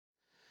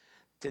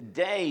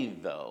Today,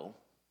 though,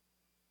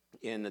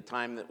 in the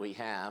time that we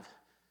have,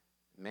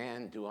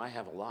 man, do I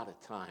have a lot of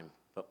time,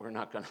 but I'm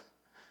not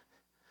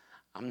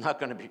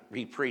going to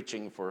be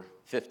preaching for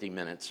 50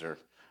 minutes or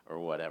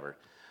whatever.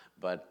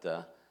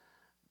 But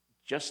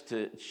just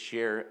to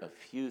share a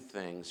few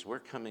things, we're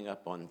coming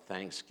up on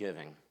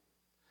Thanksgiving.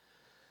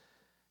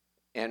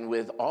 And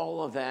with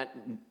all of that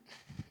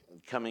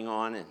coming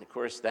on, and of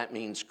course that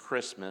means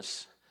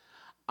Christmas,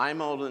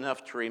 I'm old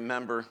enough to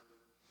remember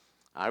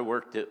I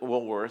worked at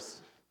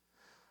Woolworth,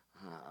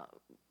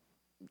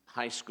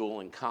 high school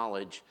and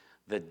college.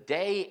 The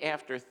day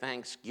after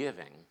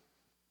Thanksgiving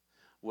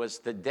was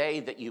the day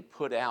that you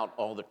put out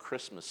all the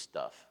Christmas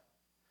stuff.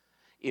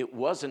 It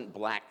wasn't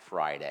Black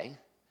Friday.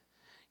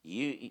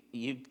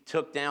 You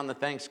took down the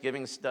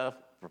Thanksgiving stuff,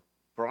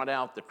 brought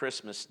out the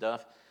Christmas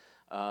stuff.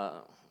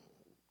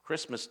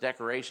 Christmas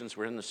decorations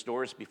were in the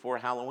stores before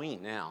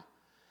Halloween now.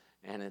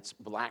 And it's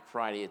Black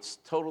Friday. It's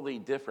totally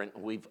different.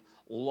 We've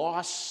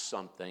lost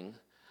something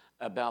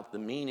about the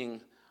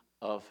meaning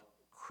of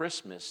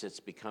Christmas. It's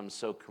become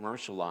so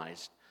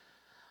commercialized.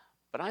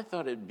 But I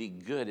thought it'd be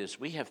good as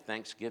we have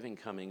Thanksgiving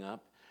coming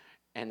up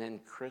and then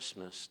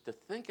Christmas to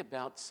think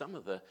about some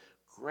of the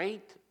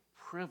great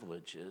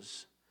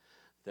privileges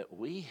that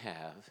we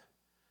have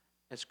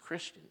as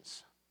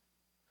Christians.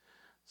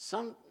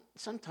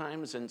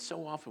 Sometimes and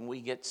so often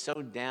we get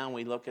so down,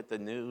 we look at the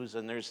news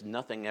and there's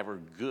nothing ever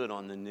good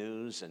on the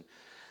news, and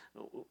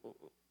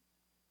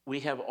we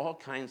have all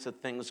kinds of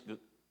things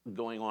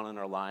going on in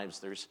our lives.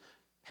 There's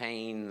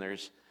pain,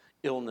 there's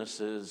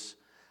illnesses,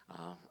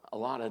 a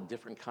lot of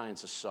different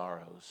kinds of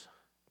sorrows.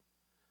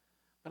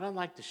 But I'd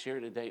like to share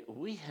today,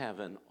 we have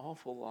an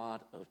awful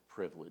lot of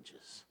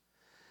privileges.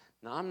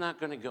 Now, I'm not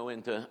going to go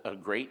into a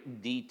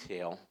great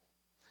detail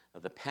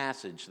of the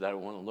passage that I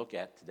want to look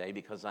at today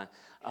because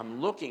I'm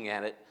looking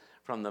at it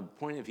from the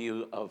point of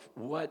view of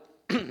what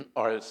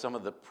are some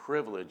of the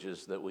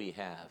privileges that we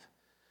have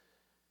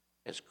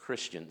as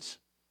Christians.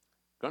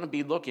 I'm going to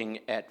be looking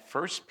at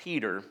 1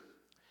 Peter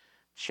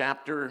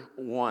chapter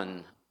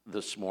 1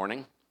 this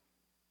morning.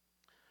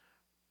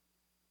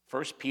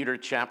 1 Peter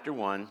chapter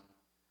 1,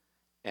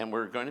 and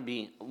we're going to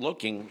be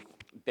looking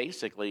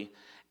basically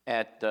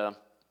at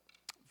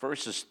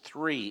verses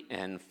 3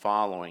 and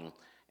following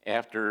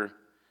after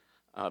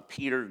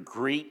Peter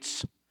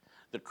greets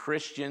the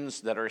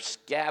Christians that are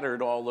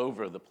scattered all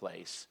over the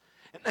place.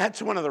 And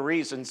that's one of the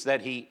reasons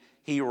that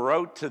he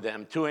wrote to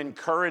them, to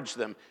encourage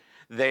them.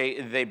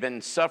 They've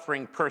been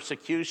suffering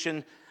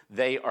persecution.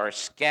 They are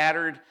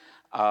scattered.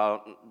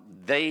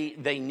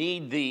 They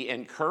need the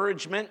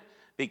encouragement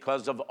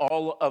because of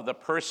all of the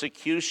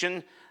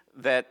persecution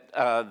that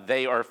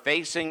they are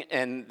facing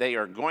and they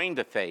are going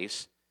to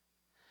face.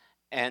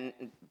 And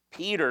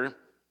Peter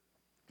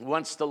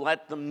wants to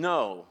let them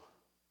know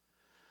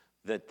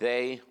that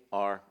they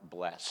are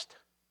blessed.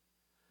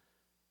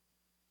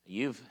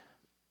 You've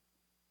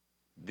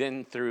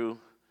been through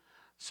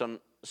some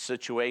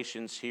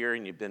situations here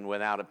and you've been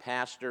without a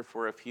pastor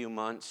for a few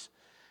months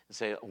and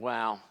say,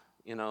 wow,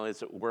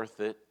 is it worth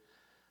it?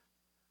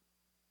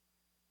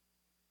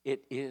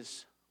 It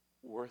is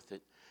worth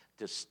it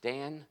to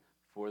stand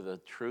for the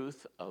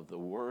truth of the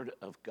Word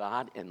of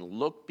God and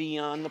look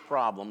beyond the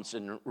problems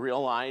and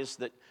realize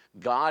that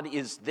God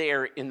is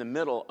there in the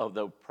middle of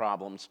the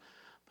problems,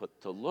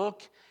 but to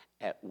look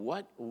at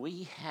what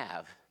we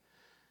have,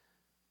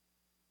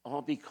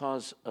 all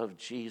because of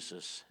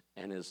Jesus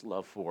and his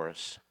love for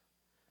us.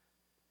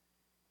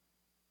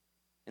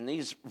 In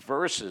these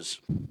verses,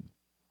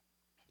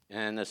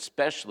 and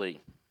especially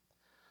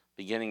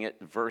beginning at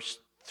verse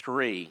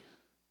 3,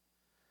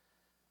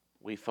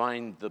 we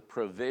find the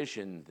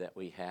provision that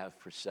we have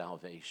for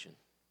salvation.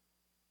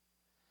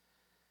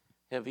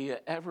 Have you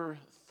ever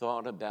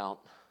thought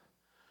about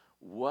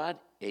what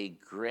a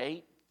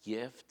great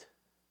gift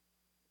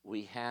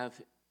we have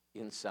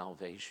in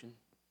salvation?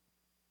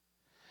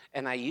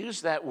 And I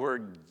use that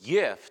word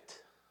gift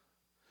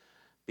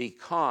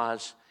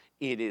because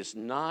it is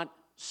not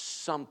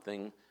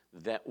something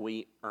that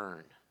we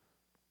earn.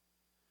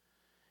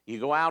 You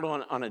go out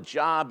on a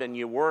job and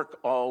you work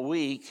all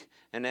week,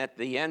 and at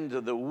the end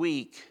of the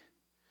week,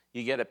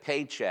 you get a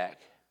paycheck.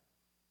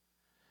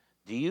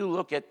 Do you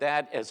look at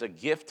that as a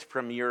gift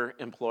from your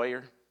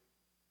employer?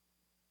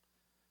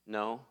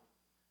 No.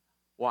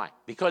 Why?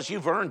 Because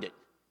you've earned it.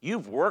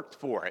 You've worked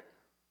for it.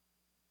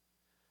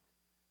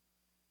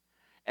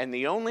 And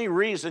the only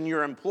reason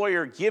your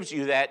employer gives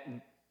you that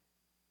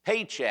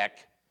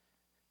paycheck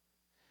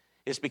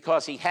is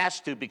because he has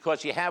to,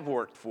 because you have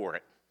worked for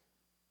it.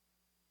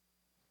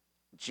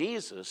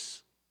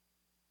 Jesus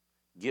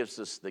gives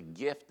us the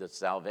gift of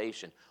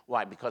salvation.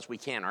 Why? Because we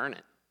can't earn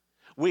it.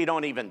 We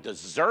don't even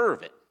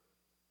deserve it.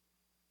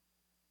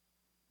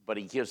 But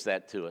he gives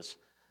that to us.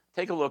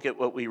 Take a look at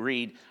what we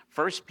read.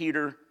 1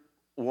 Peter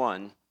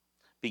 1,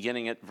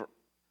 beginning at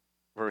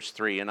verse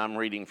 3, and I'm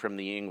reading from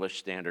the English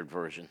Standard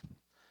Version.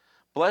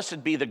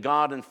 Blessed be the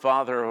God and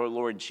Father of our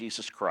Lord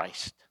Jesus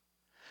Christ.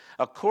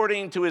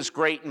 According to his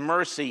great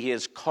mercy, he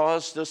has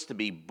caused us to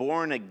be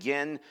born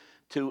again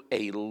to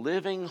a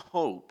living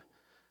hope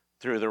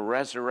through the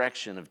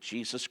resurrection of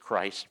Jesus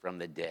Christ from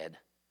the dead,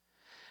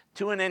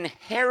 to an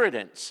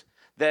inheritance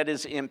that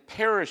is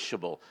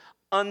imperishable,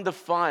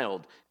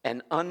 undefiled,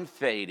 and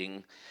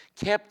unfading,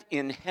 kept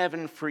in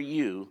heaven for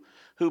you,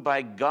 who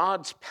by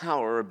God's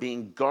power are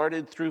being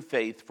guarded through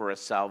faith for a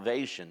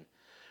salvation,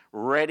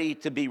 ready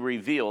to be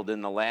revealed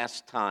in the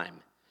last time.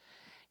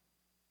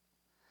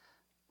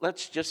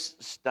 Let's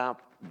just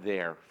stop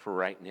there for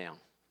right now.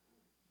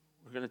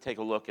 We're going to take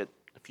a look at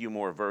a few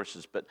more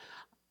verses, but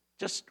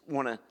just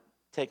want to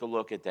take a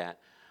look at that.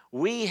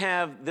 We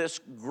have this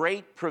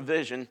great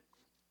provision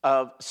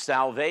of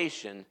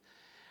salvation,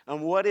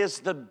 and what is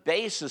the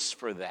basis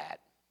for that?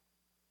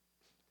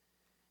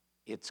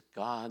 It's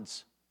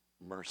God's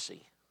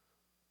mercy.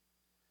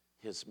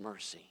 His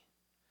mercy.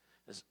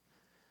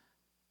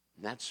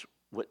 That's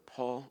what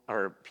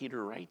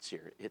Peter writes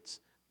here. It's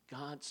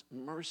God's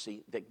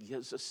mercy that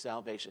gives us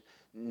salvation.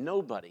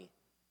 Nobody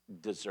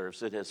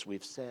deserves it, as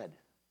we've said.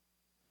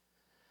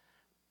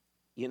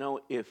 You know,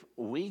 if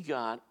we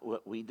got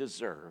what we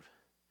deserve,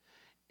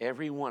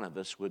 every one of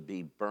us would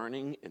be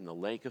burning in the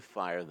lake of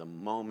fire the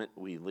moment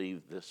we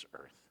leave this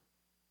earth.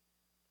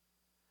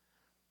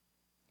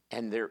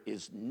 And there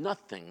is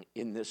nothing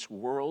in this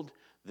world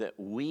that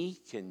we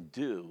can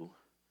do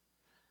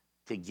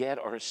to get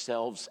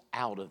ourselves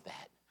out of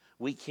that.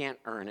 We can't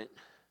earn it.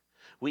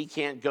 We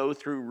can't go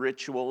through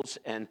rituals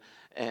and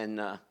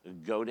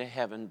go to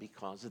heaven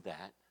because of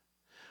that.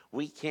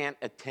 We can't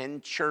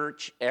attend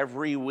church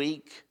every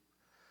week.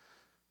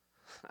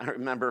 I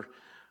remember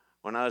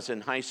when I was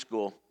in high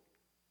school,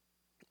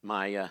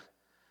 my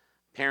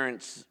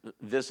parents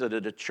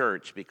visited a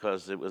church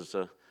because it was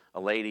a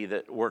lady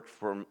that worked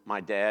for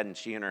my dad, and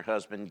she and her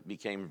husband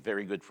became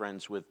very good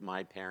friends with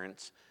my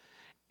parents.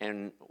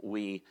 And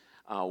we,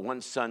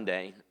 one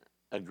Sunday,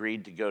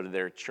 agreed to go to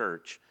their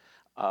church.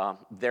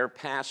 Their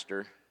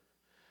pastor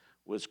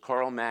was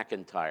Carl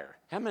McIntyre.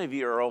 How many of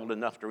you are old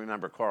enough to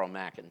remember Carl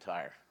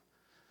McIntyre?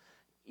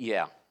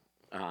 Yeah.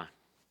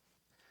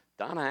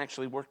 Donna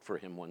actually worked for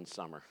him one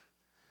summer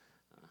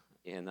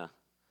in a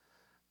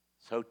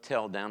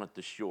hotel down at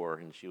the shore,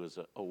 and she was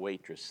a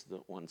waitress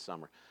one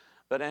summer.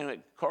 But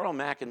anyway, Carl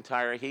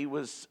McIntyre, he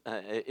was,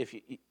 if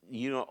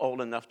you're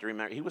old enough to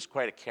remember, he was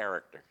quite a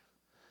character,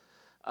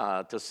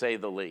 to say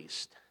the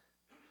least.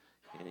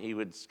 And he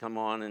would come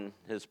on in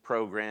his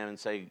program and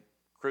say,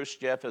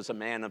 Khrushchev is a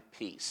man of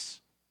peace.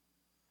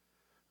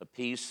 A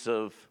piece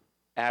of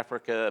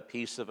Africa, a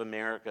piece of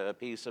America, a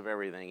piece of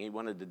everything. He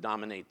wanted to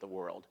dominate the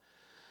world.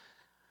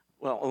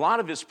 Well, a lot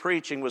of his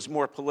preaching was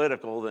more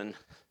political than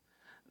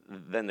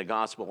the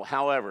gospel.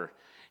 However,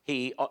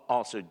 he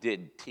also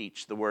did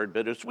teach the word.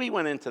 But as we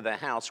went into the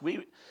house,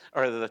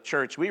 the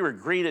church, we were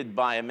greeted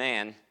by a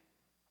man,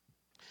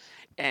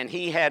 and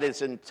he had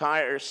his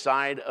entire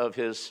side of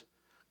his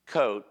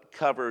coat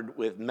covered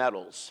with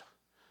medals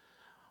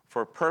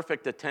for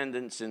perfect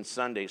attendance in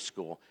Sunday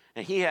school.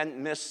 And he hadn't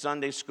missed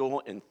Sunday school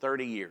in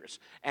 30 years.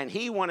 And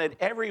he wanted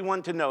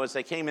everyone to know as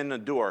they came in the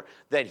door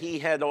that he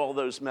had all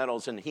those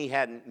medals and he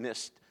hadn't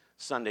missed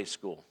Sunday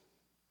school.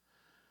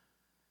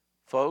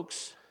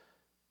 Folks,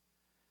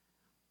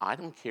 I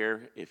don't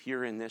care if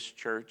you're in this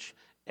church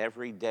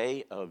every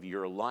day of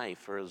your life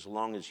for as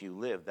long as you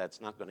live,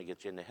 that's not going to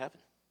get you into heaven.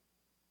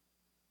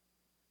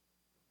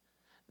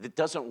 It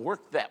doesn't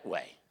work that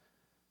way.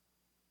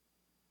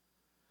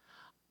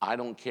 I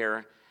don't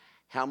care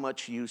how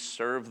much you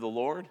serve the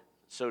Lord,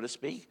 so to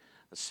speak,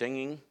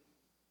 singing,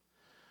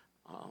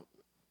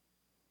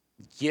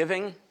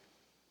 giving,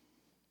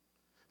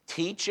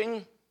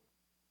 teaching.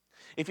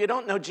 If you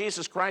don't know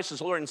Jesus Christ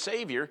as Lord and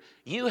Savior,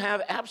 you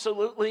have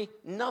absolutely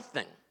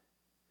nothing.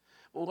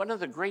 Well, one of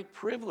the great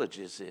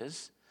privileges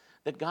is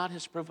that God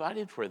has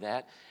provided for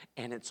that,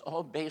 and it's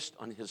all based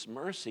on His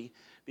mercy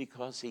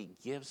because He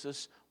gives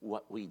us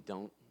what we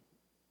don't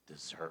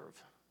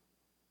deserve.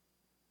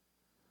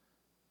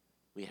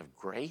 We have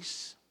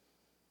grace.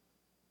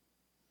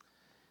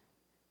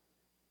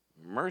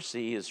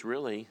 Mercy is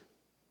really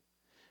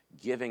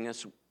giving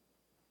us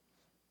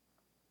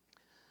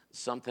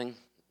something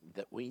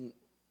that we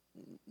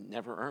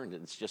never earned.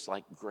 It's just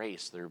like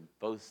grace. They're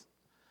both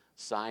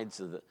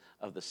sides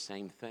of the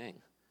same thing.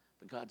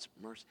 But God's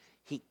mercy,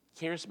 He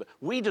cares about.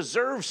 We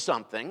deserve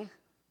something,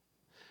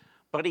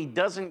 but He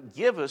doesn't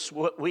give us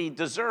what we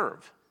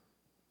deserve.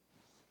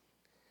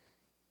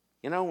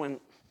 You know,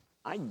 when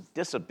I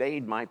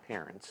disobeyed my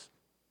parents,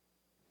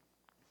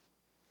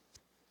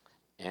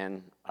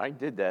 and I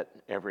did that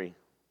every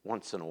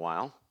once in a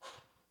while,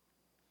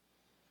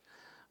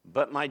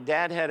 but my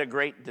dad had a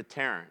great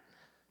deterrent.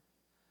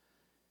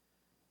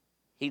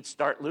 He'd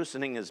start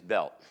loosening his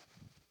belt,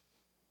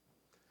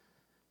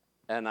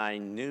 and I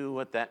knew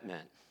what that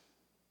meant.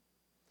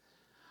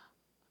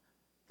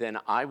 Then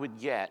I would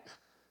get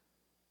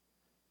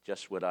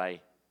just what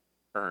I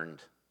earned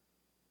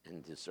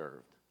and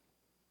deserved.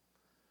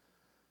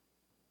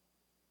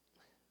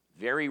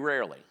 Very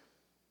rarely,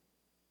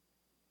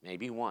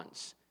 maybe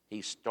once,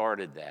 he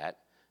started that,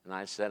 and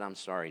I said, I'm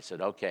sorry. He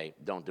said, okay,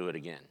 don't do it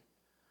again.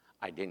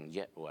 I didn't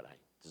get what I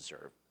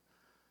deserved.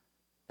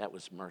 That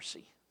was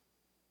mercy.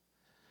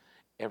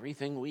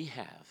 Everything we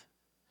have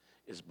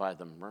is by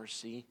the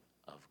mercy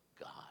of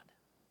God.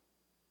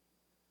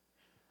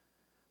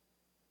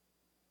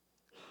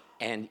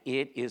 And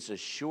it is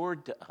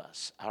assured to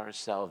us, our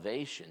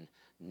salvation,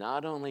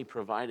 not only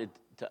provided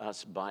to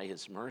us by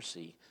his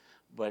mercy,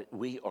 but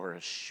we are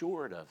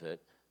assured of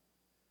it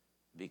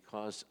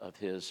because of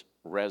his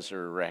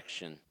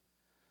resurrection.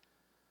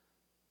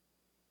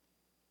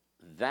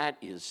 That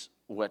is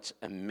what's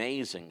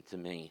amazing to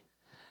me,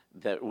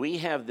 that we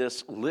have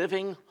this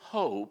living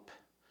hope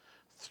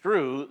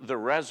through the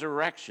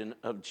resurrection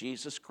of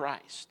Jesus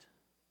Christ.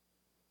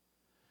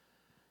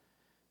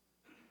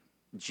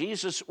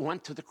 Jesus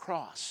went to the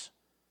cross.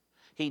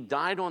 He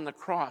died on the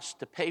cross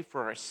to pay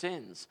for our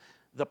sins.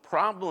 The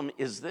problem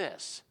is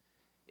this: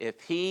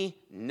 if he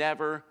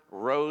never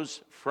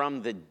rose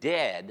from the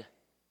dead,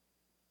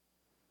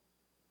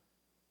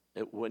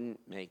 it wouldn't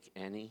make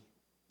any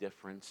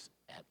difference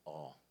at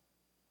all.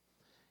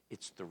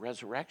 It's the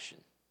resurrection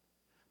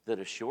that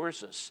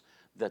assures us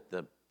that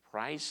the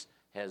price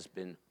has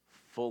been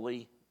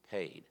fully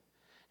paid.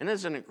 And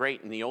isn't it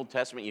great in the Old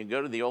Testament? You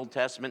go to the Old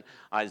Testament,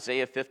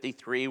 Isaiah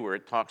 53, where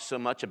it talks so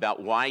much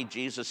about why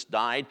Jesus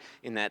died.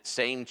 In that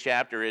same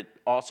chapter, it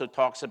also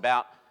talks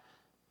about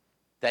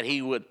that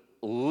he would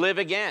live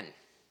again.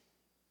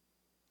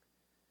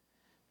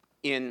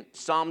 In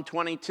Psalm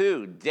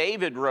 22,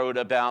 David wrote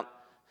about,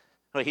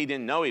 well, he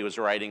didn't know he was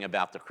writing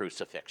about the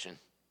crucifixion.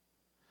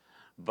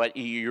 But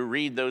you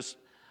read those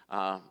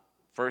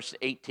first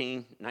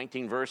 18,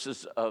 19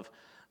 verses of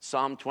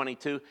Psalm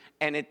 22,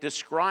 and it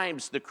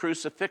describes the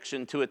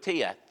crucifixion to a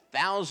T,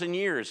 1,000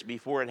 years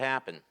before it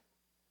happened.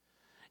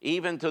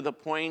 Even to the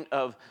point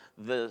of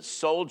the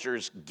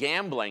soldiers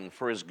gambling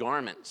for his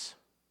garments.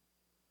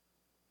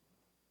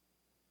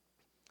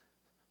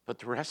 But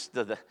the rest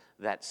of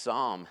that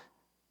psalm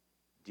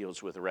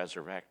deals with the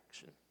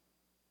resurrection.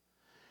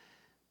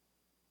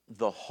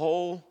 The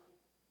whole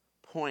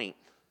point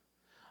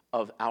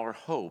of our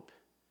hope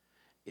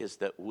is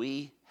that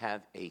we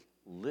have a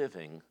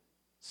living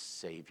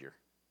Savior.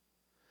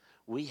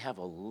 We have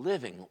a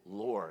living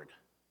Lord.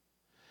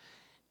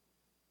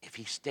 If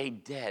he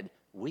stayed dead,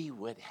 we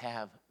would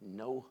have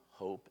no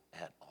hope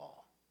at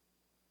all.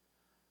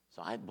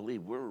 So I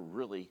believe we're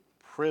really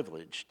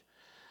privileged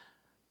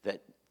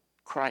that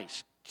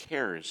Christ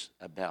cares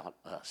about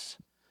us.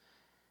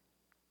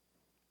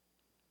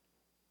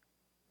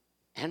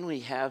 And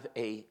we have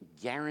a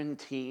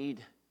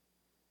guaranteed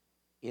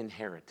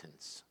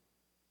inheritance.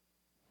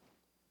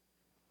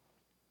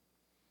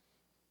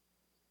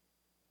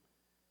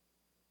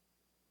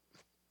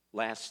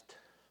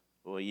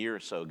 A year or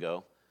so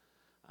ago,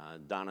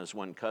 Donna's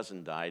one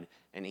cousin died,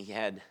 and he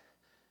had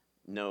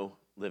no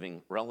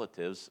living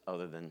relatives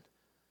other than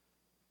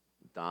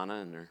Donna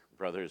and her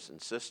brothers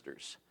and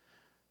sisters.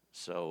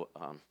 So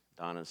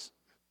Donna's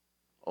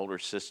older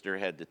sister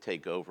had to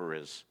take over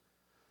as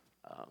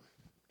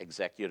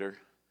executor,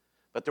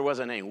 but there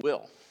wasn't any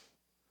will,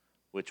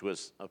 which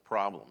was a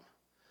problem.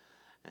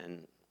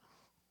 And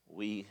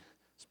we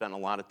spent a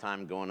lot of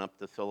time going up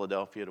to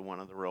Philadelphia to one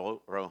of the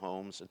row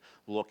homes and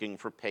looking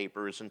for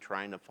papers and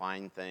trying to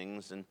find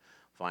things and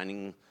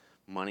finding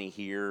money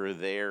here or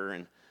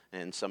there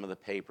and some of the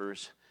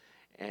papers,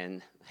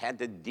 and had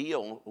to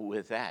deal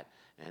with that.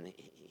 And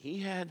he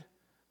had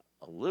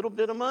a little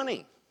bit of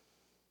money.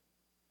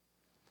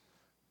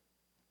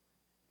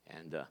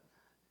 And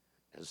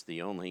as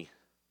the only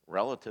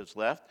relatives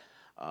left,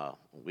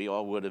 we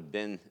all would have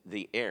been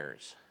the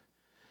heirs.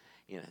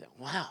 You know,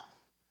 wow,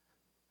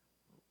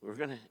 we're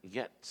going to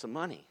get some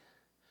money.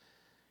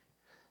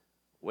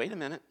 Wait a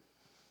minute.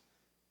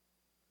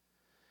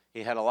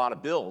 He had a lot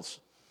of bills.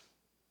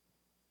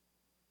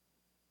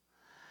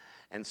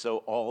 And so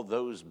all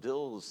those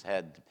bills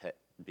had to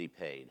be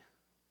paid.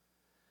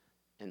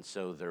 And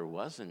so there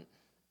wasn't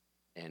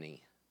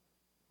any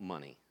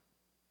money.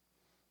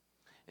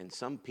 And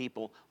some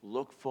people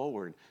look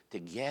forward to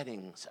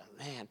getting,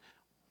 man,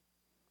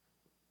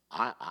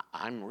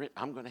 I'm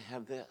going to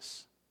have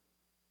this.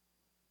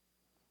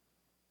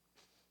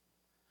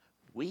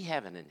 We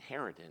have an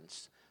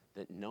inheritance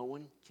that no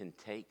one can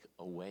take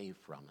away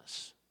from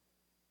us.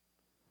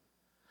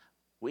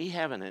 We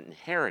have an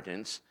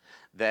inheritance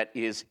that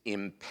is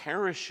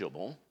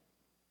imperishable,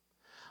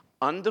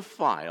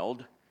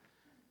 undefiled,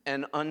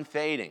 and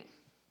unfading.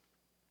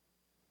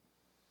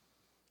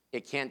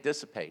 It can't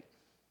dissipate.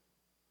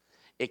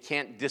 It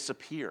can't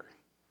disappear.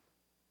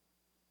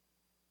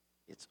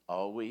 It's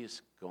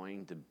always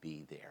going to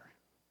be there.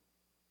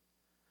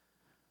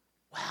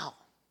 Wow.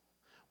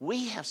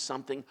 We have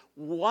something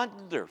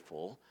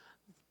wonderful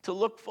to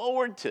look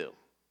forward to.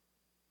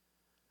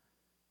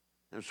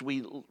 As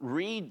we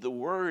read the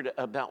word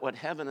about what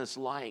heaven is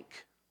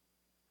like.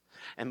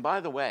 And by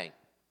the way,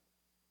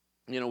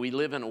 you know, we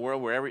live in a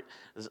world where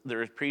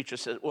there are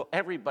preachers that say, well,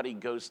 everybody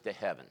goes to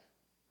heaven.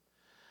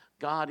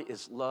 God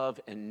is love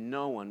and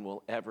no one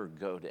will ever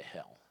go to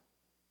hell.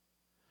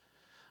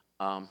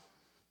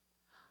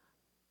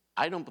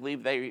 I don't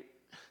believe they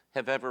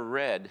have ever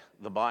read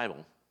the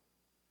Bible.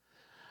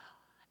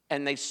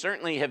 And they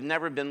certainly have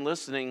never been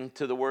listening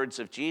to the words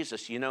of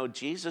Jesus. You know,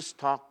 Jesus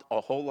talked a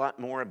whole lot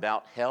more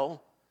about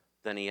hell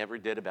than he ever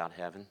did about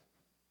heaven.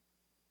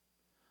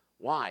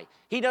 Why?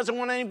 He doesn't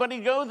want anybody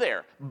to go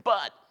there,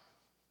 but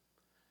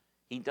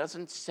he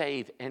doesn't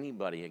save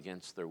anybody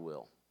against their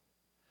will.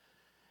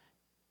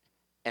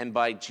 And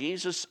by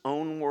Jesus'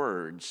 own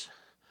words,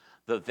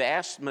 the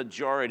vast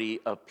majority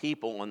of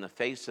people on the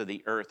face of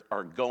the earth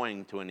are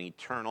going to an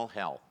eternal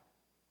hell,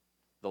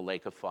 the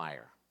lake of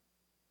fire.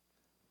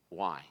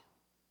 Why?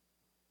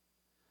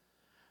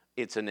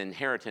 It's an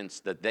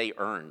inheritance that they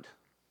earned.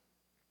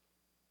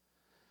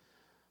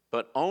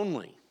 But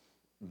only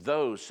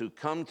those who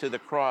come to the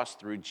cross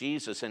through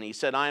Jesus, and he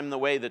said, I am the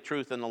way, the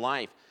truth, and the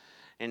life.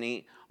 And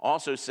he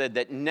also said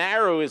that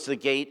narrow is the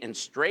gate and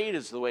straight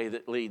is the way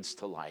that leads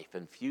to life,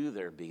 and few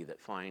there be that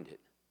find it.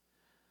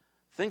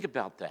 Think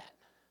about that.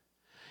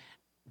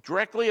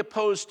 Directly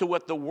opposed to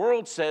what the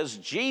world says,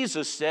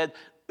 Jesus said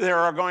there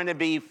are going to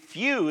be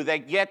few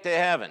that get to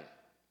heaven.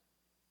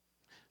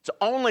 It's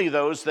only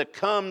those that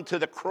come to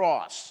the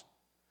cross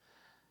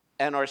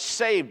and are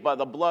saved by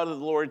the blood of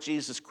the Lord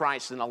Jesus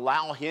Christ and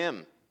allow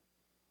him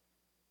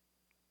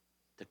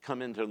to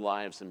come into their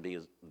lives and be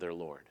their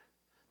Lord.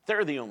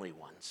 They're the only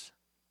ones.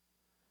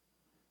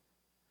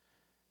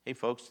 Hey,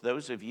 folks,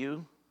 those of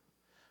you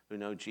who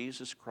know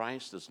Jesus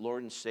Christ as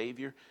Lord and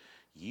Savior,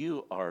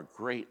 you are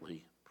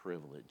greatly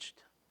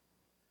privileged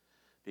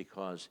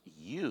because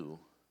you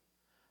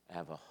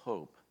have a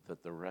hope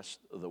that the rest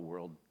of the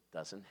world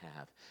doesn't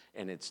have.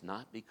 And it's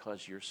not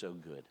because you're so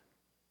good.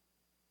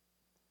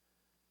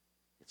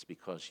 It's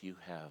because you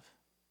have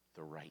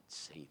the right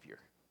Savior,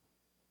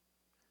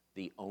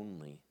 the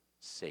only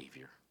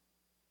Savior.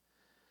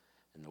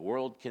 And the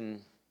world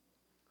can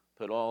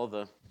put all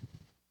the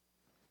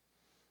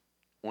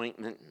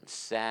ointment and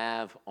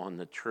salve on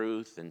the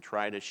truth and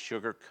try to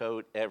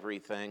sugarcoat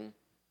everything.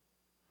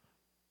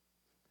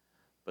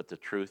 But the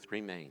truth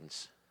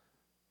remains.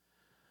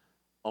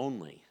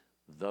 Only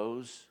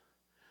those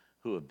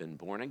who have been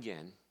born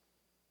again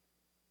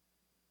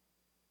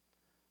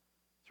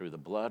through the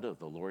blood of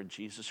the Lord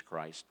Jesus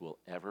Christ will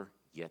ever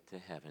get to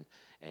heaven.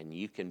 And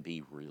you can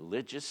be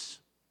religious.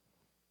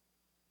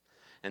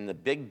 And the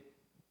big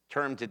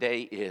term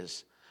today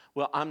is,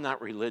 well, I'm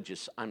not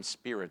religious, I'm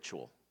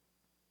spiritual.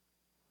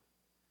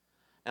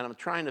 And I'm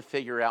trying to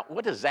figure out,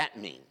 what does that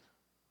mean?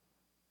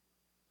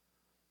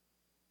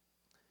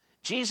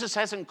 Jesus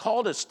hasn't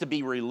called us to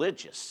be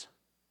religious.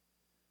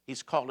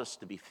 He's called us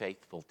to be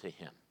faithful to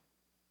him.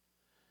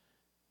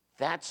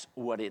 That's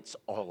what it's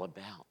all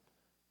about.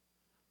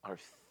 Our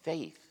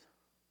faith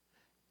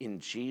in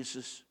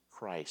Jesus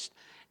Christ.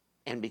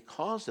 And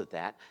because of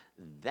that,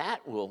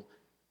 that will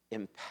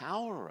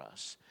empower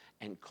us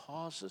and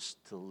cause us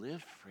to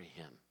live for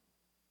him.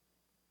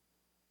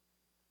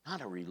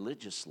 Not a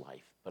religious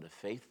life, but a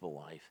faithful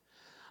life.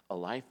 A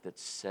life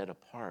that's set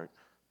apart.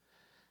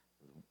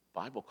 The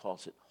Bible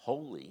calls it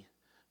holy.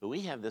 But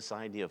we have this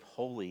idea of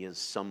holy as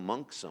some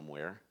monk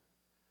somewhere.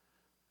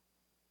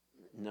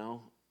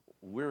 No,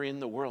 we're in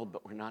the world,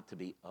 but we're not to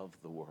be of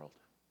the world.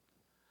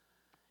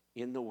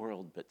 In the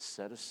world, but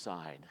set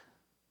aside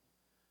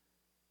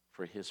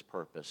for his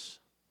purpose.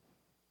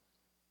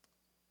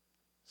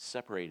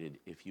 Separated,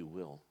 if you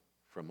will,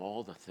 from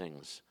all the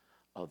things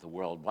of the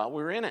world while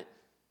we're in it.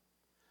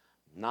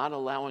 Not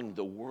allowing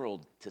the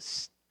world to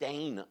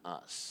stain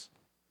us,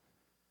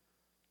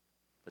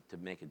 but to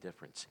make a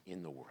difference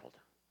in the world.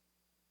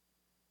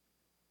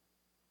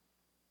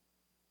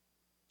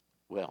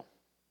 Well,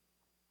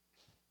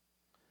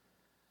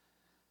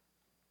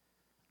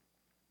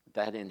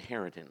 that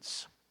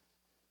inheritance,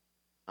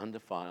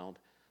 undefiled.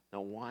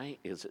 Now, why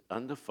is it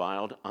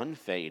undefiled,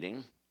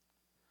 unfading,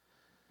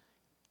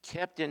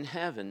 kept in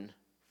heaven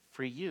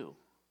for you?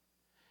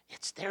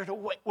 It's there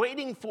to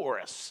waiting for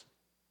us.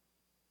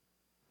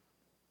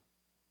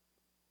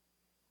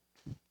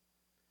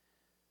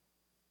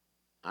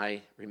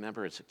 I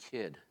remember as a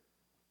kid,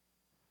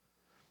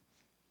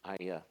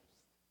 I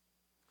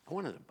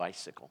wanted a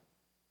bicycle.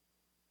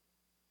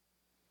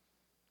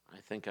 I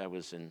think I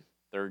was in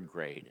 3rd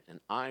grade, and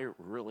I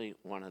really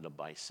wanted a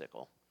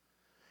bicycle.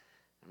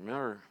 I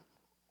remember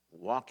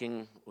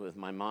walking with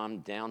my mom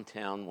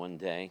downtown one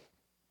day.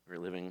 We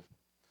were living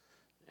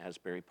in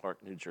Asbury Park,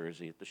 New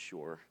Jersey, at the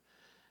shore.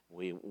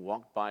 We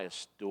walked by a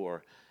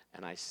store,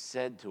 and I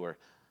said to her,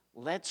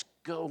 let's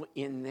go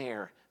in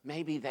there.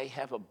 Maybe they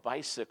have a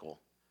bicycle.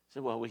 I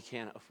said, well, we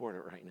can't afford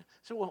it right now.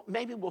 I said, well,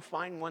 maybe we'll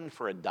find one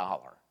for $1.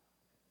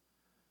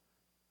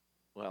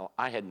 Well,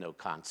 I had no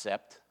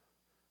concept.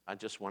 I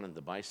just wanted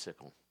the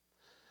bicycle.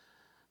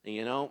 And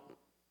you know,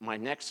 my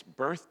next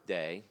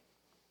birthday,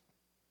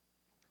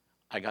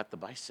 I got the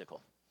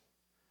bicycle.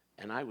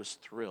 And I was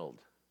thrilled.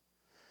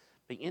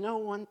 But you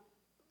know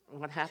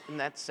what happened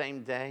that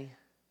same day?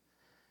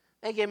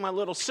 They gave my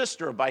little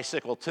sister a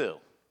bicycle too.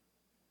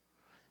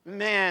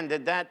 Man,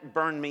 did that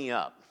burn me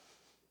up.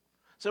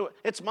 So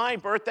it's my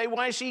birthday,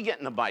 why is she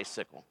getting a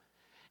bicycle?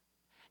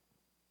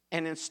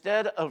 And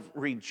instead of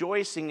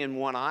rejoicing in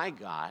what I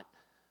got,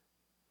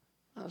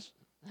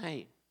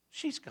 hey,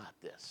 she's got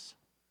this.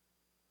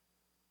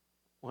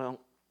 Well,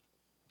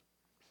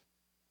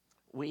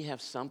 we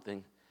have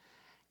something,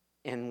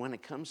 and when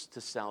it comes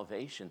to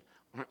salvation,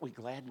 aren't we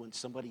glad when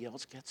somebody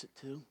else gets it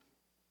too?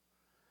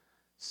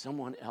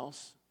 Someone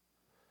else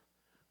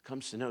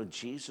comes to know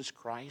Jesus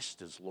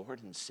Christ as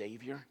Lord and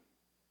Savior.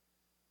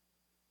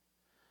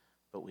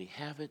 But we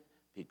have it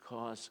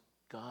because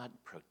God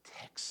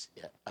protects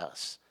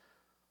us.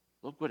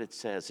 Look what it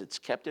says. It's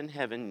kept in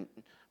heaven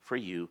for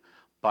you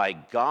by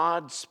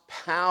God's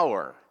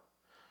power,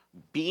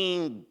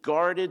 being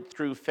guarded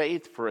through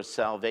faith for a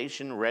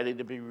salvation ready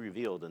to be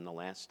revealed in the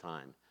last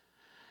time.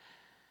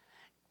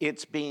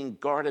 It's being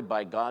guarded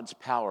by God's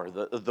power.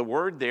 The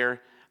word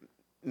there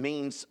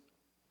means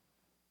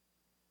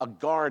a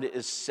guard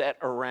is set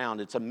around.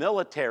 It's a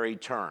military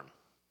term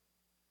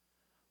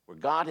where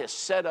God has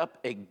set up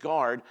a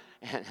guard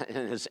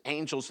and his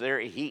angels there.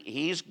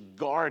 He's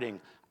guarding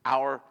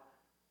our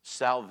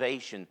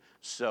salvation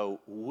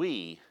so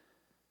we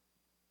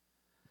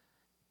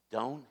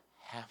don't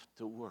have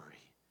to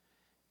worry.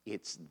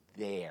 It's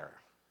there,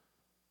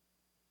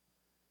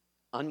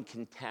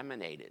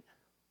 uncontaminated,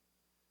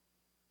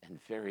 and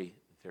very,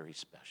 very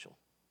special.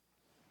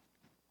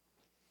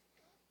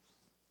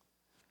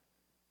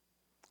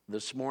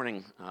 This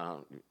morning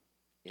at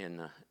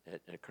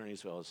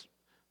Kearneysville, I was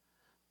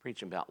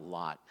preaching about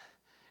Lot.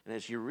 And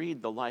as you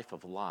read the life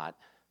of Lot,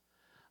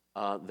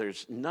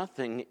 there's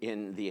nothing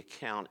in the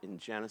account in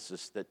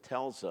Genesis that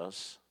tells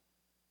us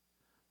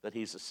that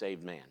he's a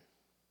saved man.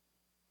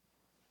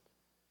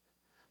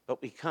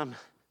 But we come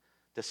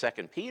to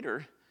 2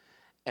 Peter,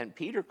 and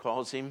Peter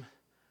calls him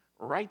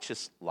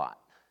righteous Lot.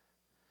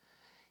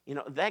 You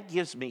know, that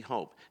gives me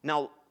hope.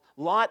 Now,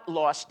 Lot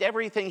lost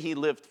everything he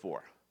lived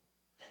for.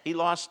 He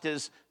lost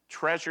his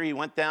treasure. He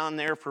went down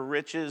there for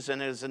riches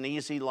and it was an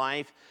easy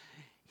life.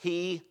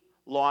 He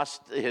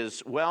lost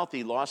his wealth.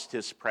 He lost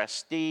his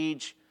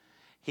prestige.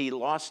 He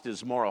lost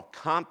his moral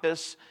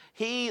compass.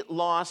 He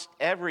lost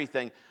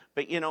everything.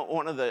 But, you know,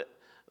 one of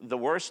the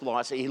worst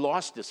loss, he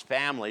lost his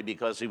family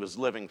because he was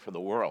living for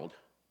the world.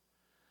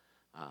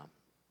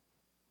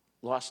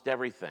 Lost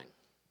everything.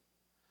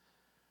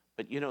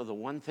 But, you know, the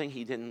one thing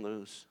he didn't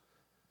lose,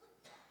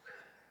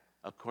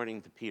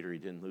 according to Peter, he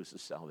didn't lose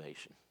his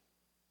salvation.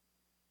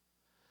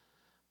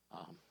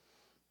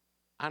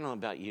 I don't know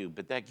about you,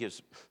 but that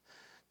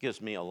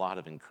gives me a lot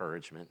of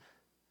encouragement.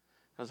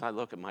 Because I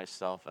look at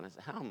myself and I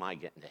say, how am I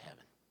getting to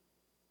heaven?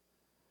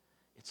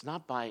 It's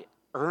not by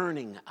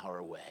earning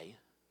our way,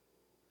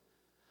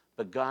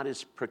 but God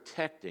is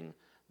protecting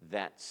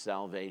that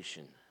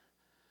salvation.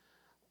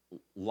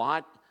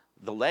 Lot,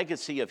 the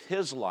legacy of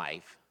his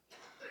life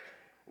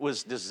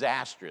was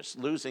disastrous,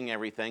 losing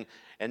everything,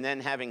 and then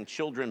having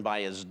children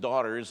by his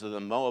daughters, the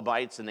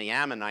Moabites and the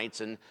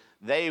Ammonites, and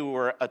they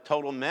were a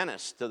total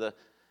menace to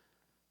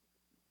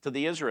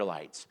the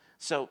Israelites.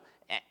 So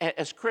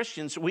as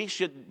Christians, we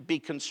should be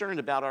concerned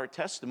about our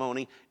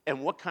testimony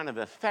and what kind of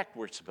effect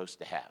we're supposed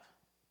to have.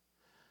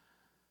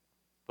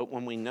 But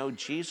when we know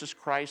Jesus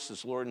Christ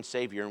as Lord and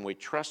Savior, and we're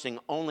trusting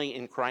only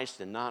in Christ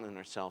and not in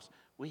ourselves,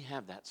 we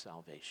have that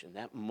salvation,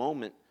 that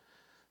moment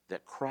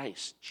that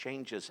Christ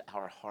changes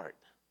our heart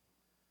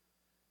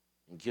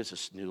and gives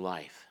us new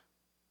life.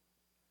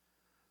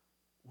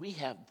 We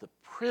have the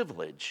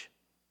privilege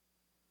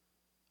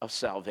of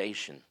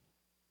salvation.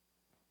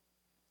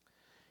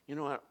 You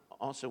know what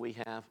also we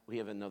have? We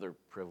have another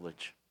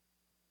privilege,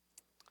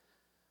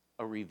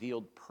 a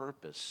revealed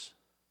purpose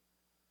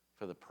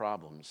for the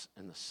problems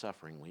and the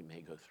suffering we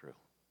may go through.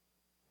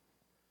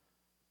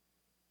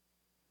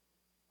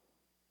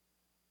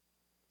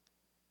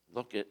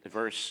 Look at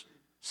verse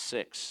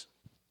 6.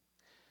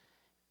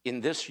 In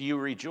this you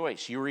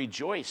rejoice. You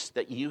rejoice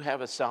that you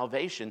have a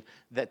salvation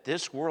that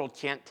this world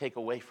can't take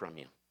away from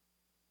you.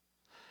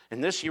 In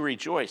this you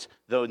rejoice,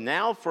 though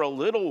now for a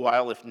little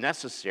while, if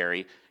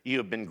necessary, you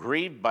have been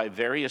grieved by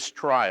various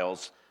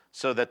trials,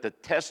 so that the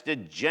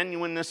tested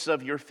genuineness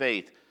of your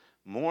faith,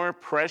 more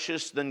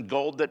precious than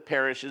gold that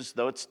perishes,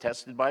 though it's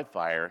tested by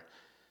fire,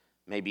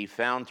 may be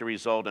found to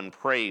result in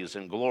praise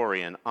and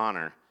glory and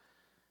honor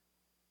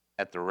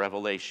at the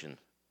revelation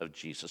of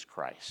Jesus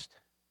Christ.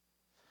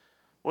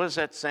 What is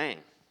that saying?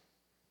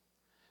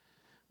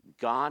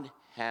 God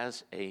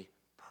has a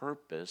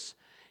purpose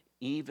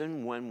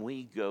even when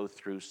we go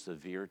through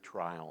severe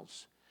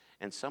trials.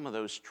 And some of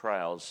those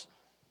trials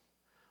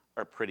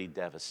are pretty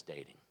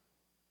devastating.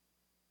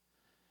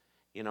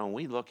 You know,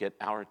 we look at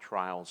our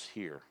trials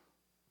here,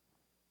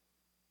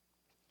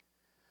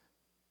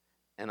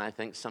 and I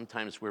think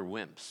sometimes we're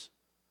wimps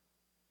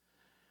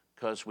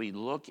because we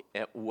look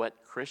at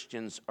what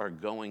Christians are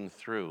going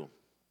through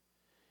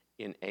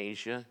in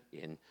Asia,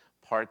 in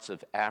parts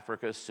of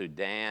Africa,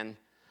 Sudan,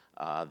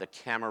 the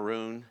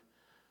Cameroon,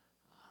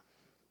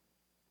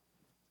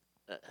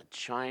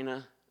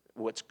 China,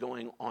 what's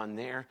going on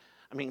there.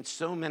 I mean,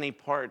 so many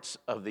parts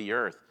of the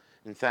earth.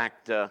 In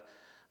fact,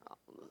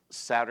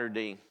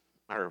 Thursday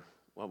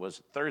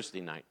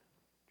night,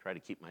 try to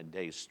keep my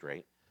days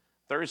straight.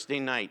 Thursday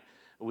night,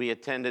 we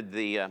attended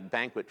the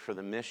banquet for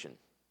the mission.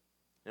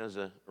 It was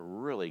a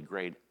really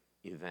great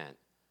event.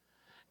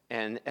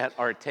 And at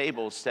our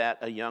table sat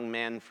a young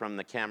man from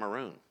the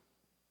Cameroon.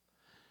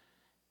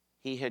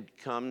 He had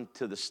come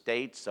to the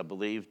States, I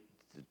believe,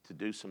 to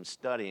do some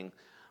studying,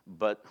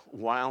 but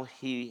while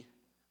he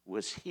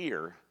was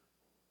here,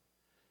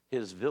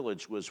 his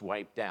village was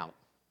wiped out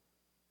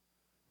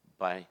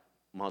by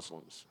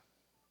Muslims.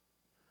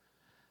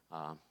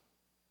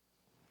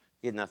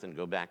 He had nothing to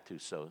go back to,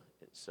 so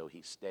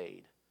he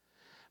stayed.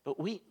 But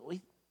we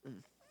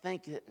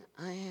think that,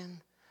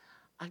 man,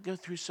 I go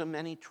through so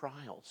many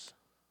trials.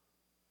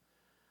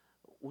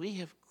 We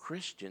have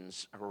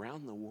Christians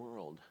around the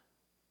world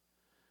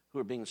who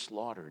are being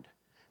slaughtered,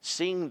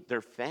 seeing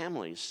their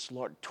families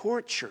slaughtered,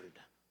 tortured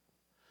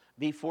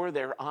before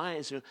their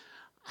eyes.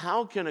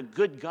 How can a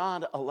good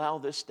God allow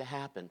this to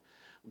happen?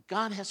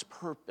 God has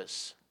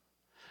purpose,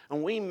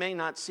 and we may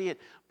not see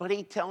it, but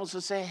he tells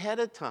us ahead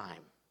of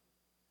time.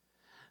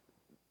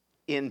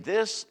 In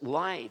this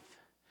life,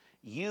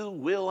 you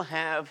will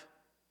have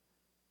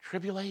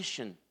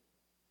tribulation.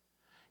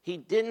 He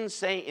didn't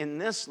say in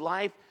this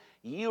life,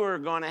 you are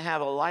going to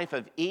have a life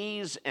of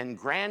ease and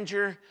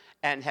grandeur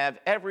and have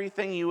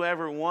everything you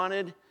ever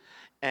wanted,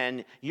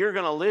 and you're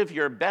going to live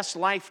your best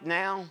life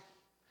now,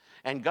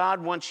 and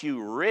God wants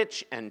you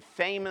rich and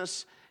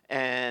famous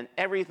and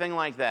everything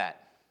like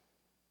that.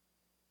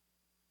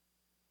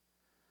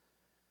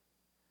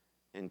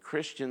 And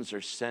Christians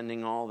are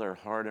sending all their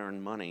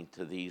hard-earned money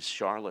to these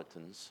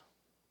charlatans.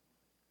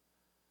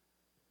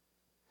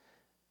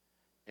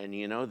 And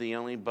you know the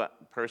only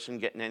person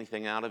getting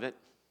anything out of it?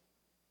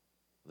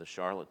 The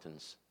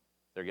charlatans.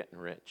 They're getting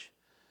rich.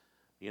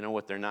 You know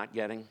what they're not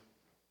getting?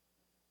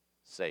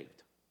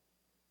 Saved.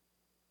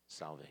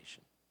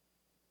 Salvation.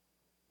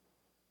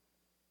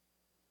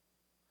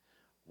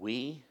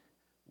 We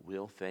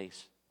will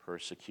face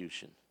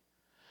persecution.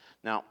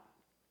 Now,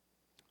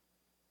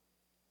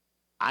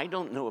 I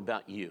don't know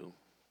about you,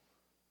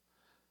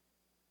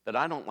 but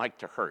I don't like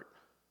to hurt.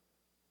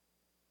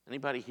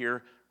 Anybody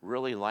here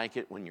really like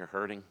it when you're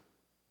hurting?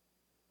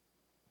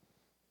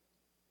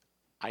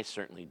 I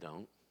certainly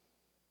don't.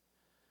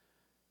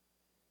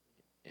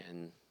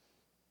 And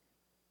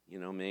you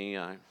know me,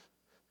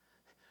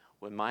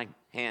 when my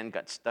hand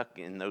got stuck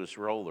in those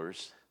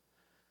rollers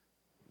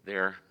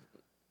there,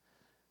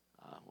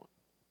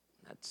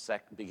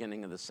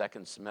 beginning of the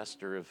second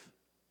semester of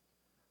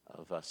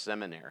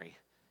seminary,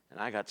 and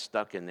I got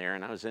stuck in there,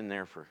 and I was in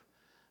there for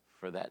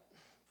that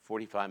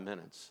 45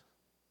 minutes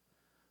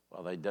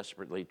while they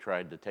desperately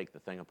tried to take the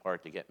thing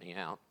apart to get me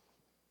out.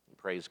 And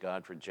praise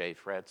God for Jay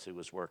Fretz, who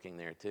was working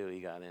there too. He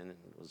got in and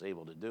was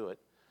able to do it.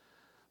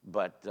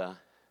 But,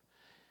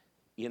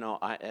 you know,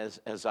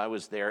 as I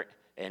was there,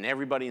 and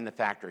everybody in the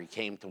factory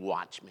came to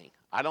watch me.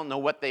 I don't know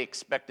what they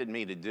expected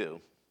me to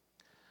do.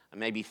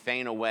 Maybe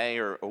faint away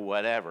or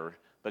whatever,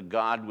 but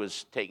God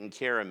was taking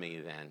care of me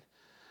then.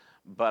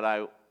 But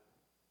I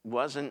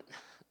wasn't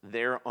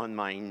there on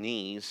my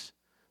knees,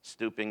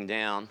 stooping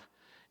down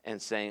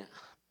and saying,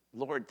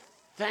 Lord,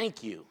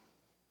 thank you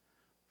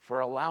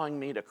for allowing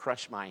me to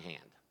crush my hand.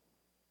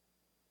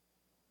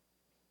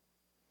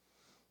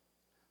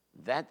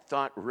 That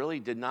thought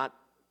really did not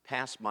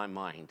pass my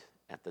mind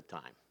at the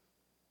time.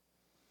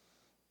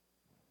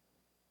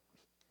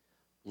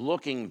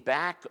 Looking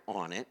back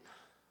on it,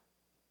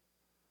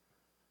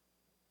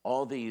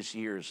 all these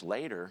years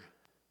later,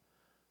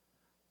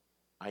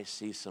 I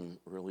see some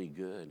really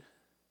good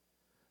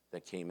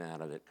that came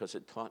out of it because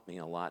it taught me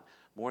a lot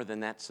more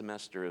than that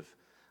semester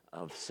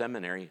of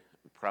seminary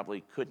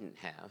probably couldn't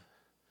have.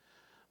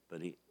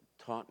 But it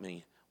taught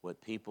me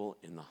what people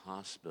in the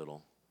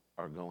hospital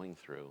are going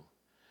through.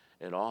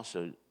 It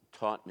also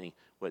taught me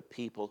what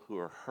people who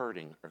are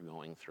hurting are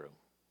going through.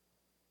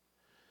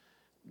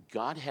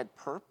 God had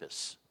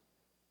purpose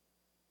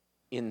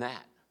in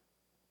that.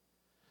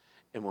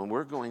 And when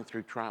we're going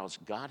through trials,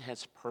 God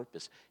has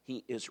purpose.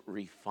 He is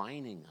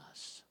refining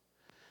us,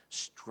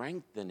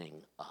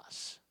 strengthening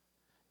us.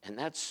 And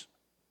that's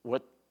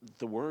what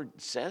the word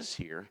says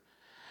here.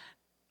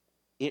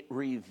 It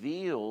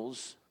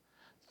reveals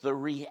the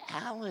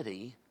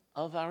reality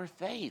of our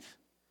faith.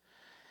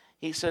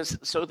 He says,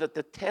 so that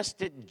the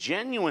tested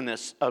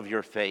genuineness of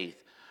your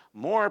faith,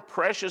 more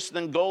precious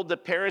than gold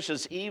that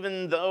perishes,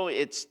 even though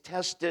it's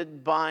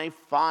tested by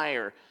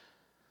fire.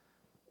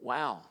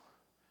 Wow.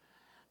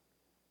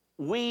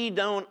 We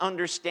don't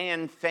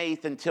understand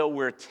faith until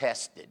we're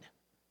tested.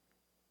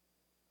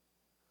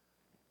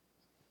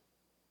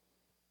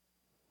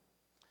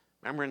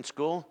 Remember in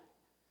school,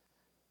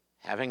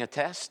 having a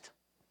test?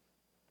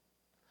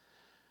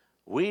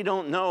 We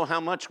don't know how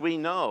much we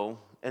know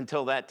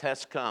until that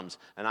test comes.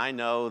 And I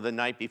know the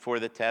night before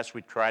the test,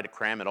 we try to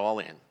cram it all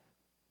in.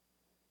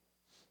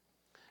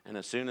 And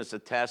as soon as the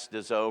test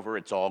is over,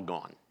 it's all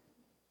gone.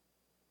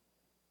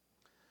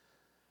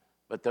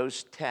 But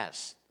those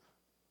tests,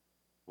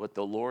 what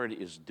the Lord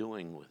is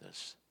doing with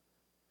us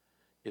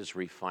is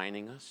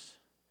refining us.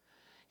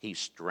 He's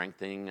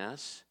strengthening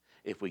us.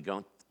 If we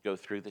don't go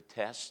through the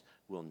test,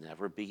 we'll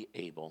never be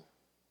able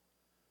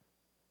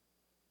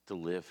to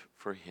live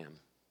for Him.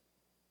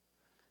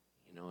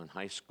 You know, in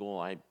high school,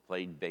 I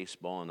played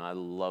baseball, and I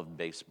loved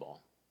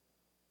baseball.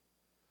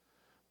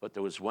 But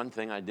there was one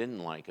thing I didn't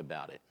like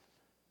about it.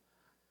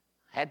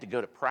 I had to go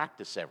to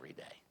practice every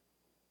day.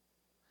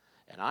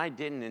 And I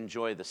didn't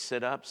enjoy the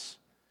sit-ups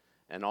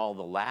and all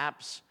the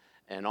laps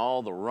and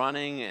all the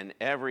running and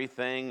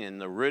everything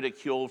and the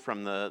ridicule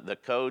from the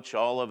coach.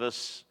 All of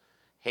us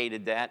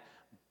hated that.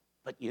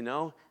 But you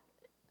know,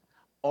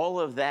 all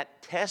of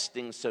that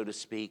testing, so to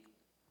speak,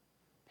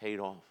 paid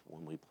off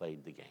when we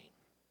played the game.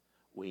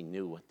 We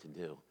knew what to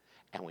do,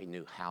 and we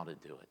knew how to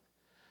do it.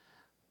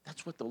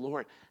 That's what the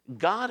Lord,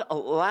 God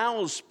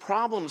allows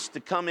problems to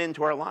come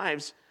into our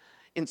lives.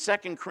 In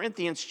 2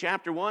 Corinthians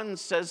chapter 1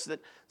 says that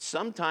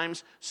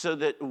sometimes so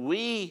that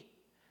we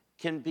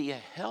can be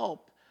a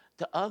help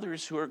to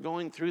others who are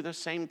going through the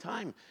same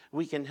time.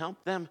 We can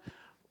help them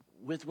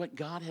with what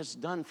God has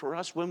done for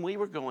us when we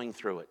were going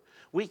through it.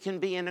 We can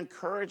be an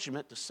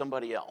encouragement to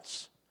somebody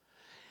else.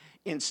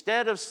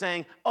 Instead of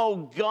saying, oh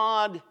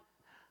God,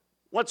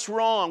 what's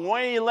wrong?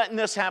 Why are you letting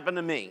this happen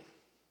to me?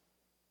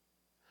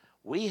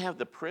 We have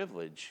the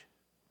privilege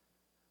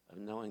of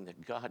knowing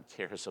that God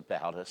cares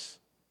about us,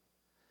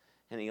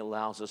 and He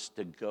allows us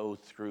to go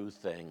through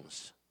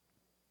things,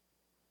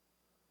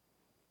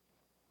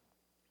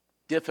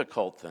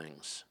 difficult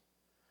things,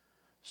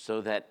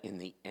 so that in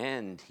the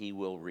end He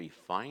will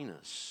refine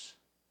us,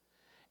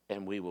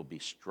 and we will be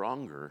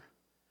stronger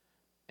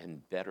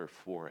and better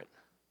for it,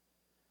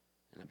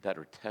 and a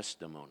better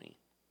testimony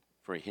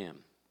for Him.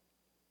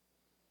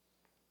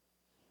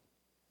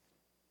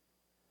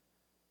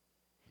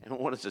 And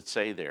what does it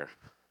say there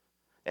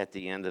at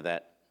the end of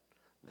that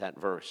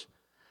verse?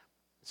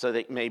 So that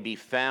it may be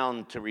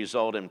found to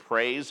result in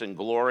praise and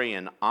glory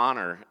and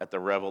honor at the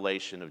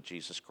revelation of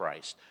Jesus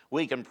Christ.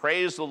 We can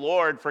praise the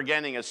Lord for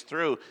getting us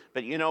through,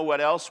 but you know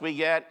what else we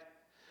get?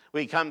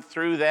 We come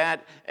through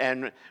that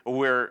and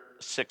we're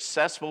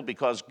successful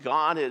because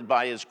God,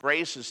 by His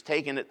grace, has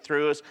taken it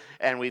through us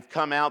and we've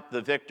come out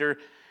the victor.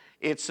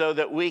 It's so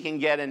that we can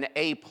get an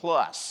A+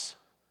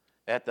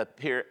 at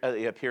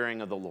the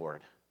appearing of the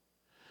Lord.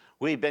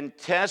 We've been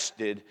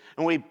tested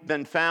and we've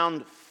been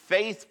found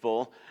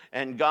faithful,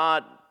 and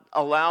God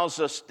allows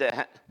us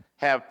to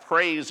have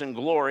praise and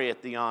glory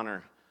at the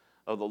honor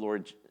of the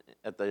Lord,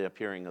 at the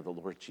appearing of the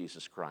Lord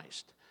Jesus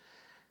Christ.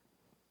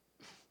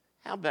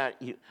 How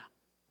about you?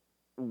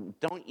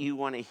 Don't you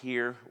want to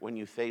hear when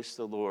you face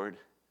the Lord,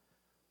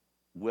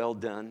 well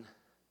done,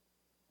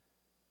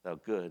 thou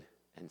good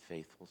and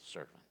faithful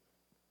servant?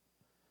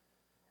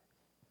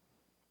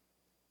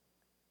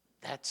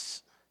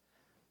 That's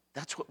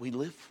what we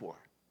live for.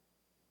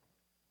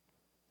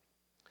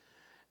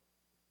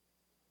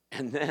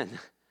 And then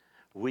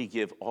we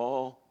give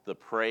all the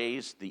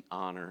praise, the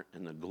honor,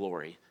 and the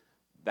glory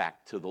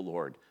back to the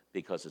Lord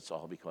because it's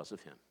all because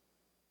of Him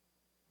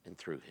and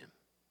through Him.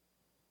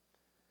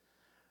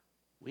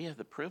 We have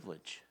the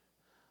privilege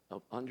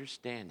of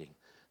understanding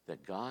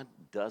that God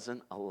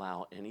doesn't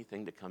allow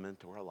anything to come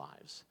into our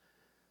lives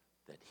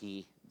that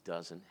He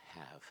doesn't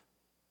have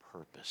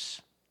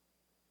purpose.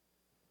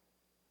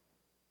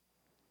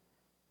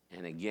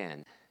 And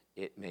again,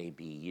 it may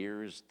be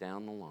years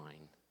down the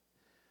line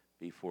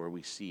before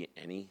we see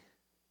any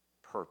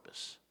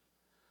purpose.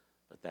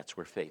 But that's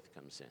where faith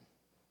comes in.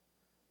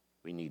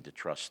 We need to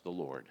trust the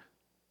Lord.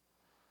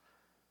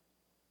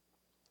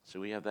 So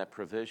we have that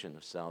provision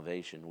of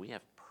salvation. We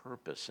have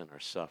purpose in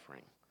our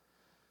suffering.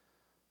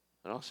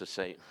 But also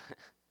say,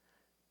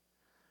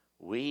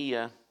 we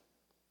have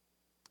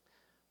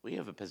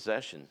a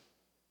possession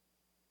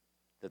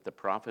that the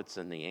prophets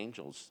and the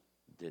angels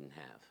didn't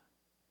have.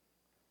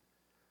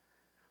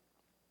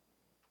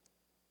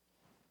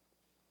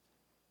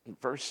 In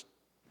verse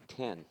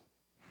 10, it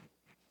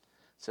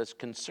says,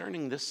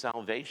 concerning this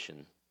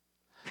salvation,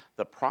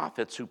 the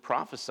prophets who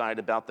prophesied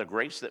about the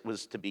grace that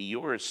was to be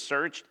yours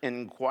searched and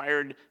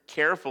inquired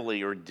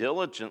carefully or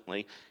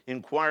diligently,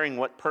 inquiring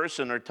what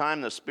person or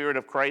time the Spirit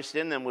of Christ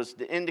in them was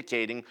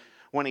indicating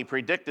when He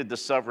predicted the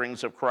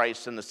sufferings of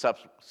Christ and the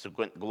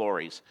subsequent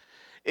glories.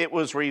 It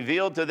was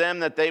revealed to them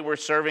that they were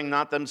serving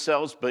not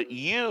themselves, but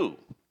you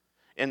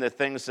in the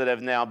things that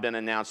have now been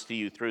announced to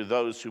you through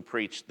those who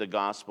preached the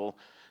gospel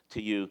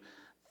to you,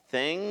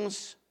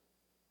 things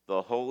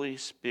the Holy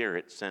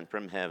Spirit sent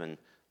from heaven,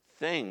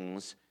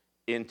 things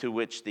into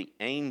which the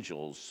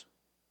angels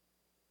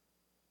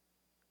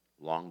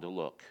long to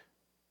look.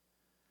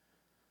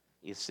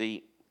 You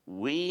see,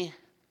 we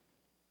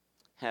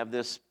have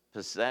this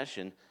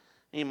possession.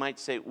 You might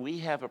say we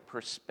have a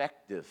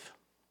perspective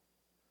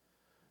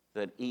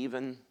that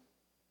even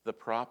the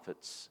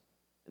prophets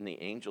and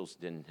the angels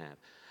didn't have.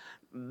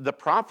 The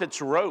prophets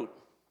wrote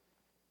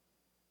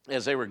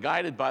as they were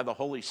guided by the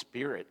Holy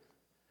Spirit.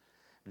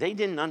 They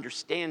didn't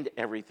understand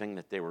everything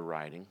that they were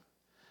writing.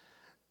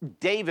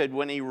 David,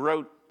 when he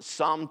wrote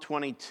Psalm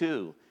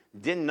 22,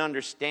 didn't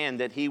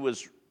understand that he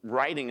was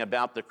writing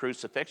about the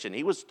crucifixion.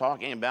 He was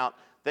talking about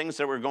things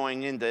that were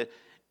going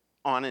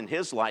on in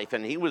his life,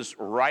 and he was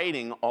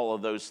writing all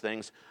of those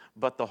things,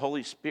 but the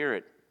Holy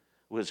Spirit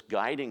was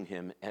guiding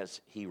him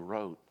as he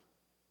wrote.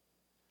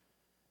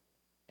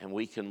 and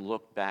we can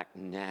look back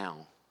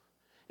now.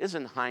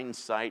 Isn't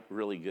hindsight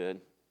really good?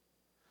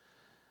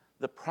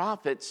 The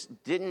prophets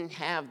didn't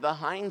have the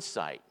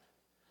hindsight.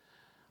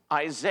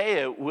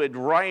 Isaiah would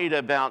write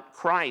about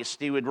Christ.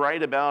 He would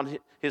write about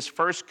his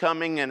first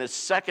coming and his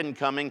second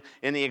coming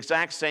in the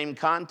exact same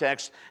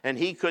context, and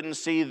he couldn't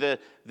see the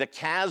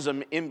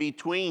chasm in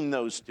between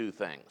those two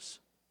things.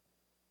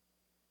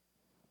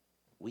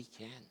 We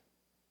can.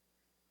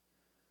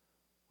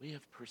 We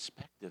have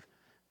perspective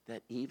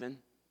that even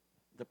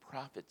the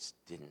prophets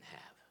didn't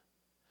have.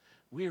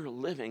 We are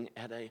living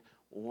at a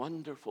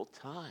wonderful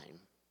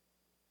time.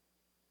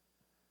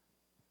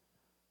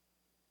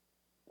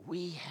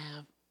 We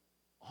have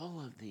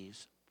all of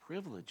these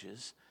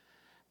privileges,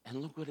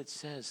 and look what it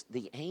says.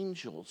 The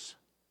angels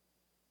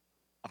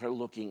are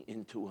looking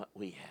into what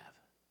we have.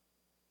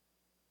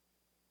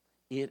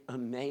 It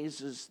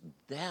amazes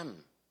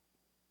them.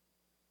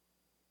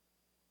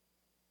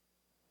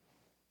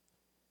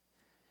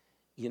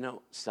 You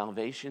know,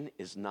 salvation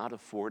is not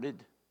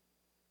afforded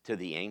to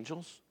the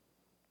angels.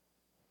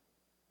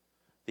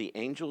 The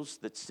angels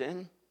that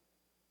sin,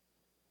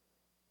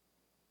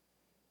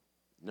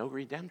 no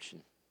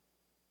redemption.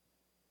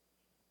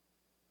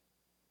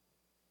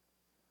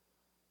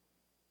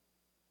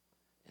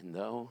 And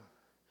though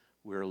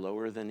we're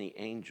lower than the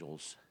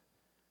angels,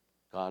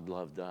 God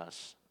loved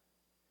us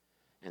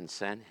and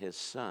sent his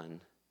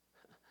Son,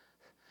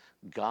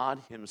 God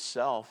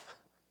himself,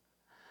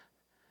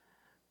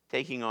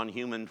 taking on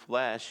human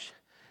flesh,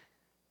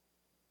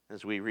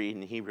 as we read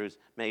in Hebrews,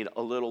 made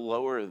a little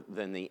lower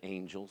than the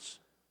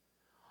angels.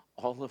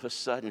 All of a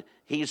sudden,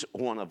 he's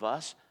one of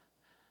us.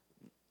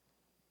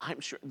 I'm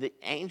sure the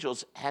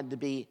angels had to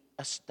be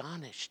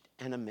astonished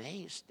and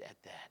amazed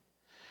at that.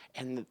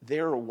 And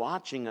they're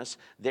watching us,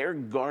 they're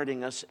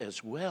guarding us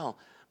as well.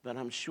 But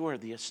I'm sure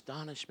the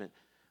astonishment,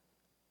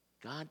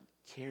 God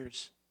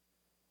cares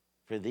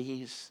for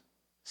these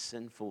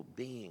sinful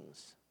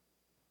beings.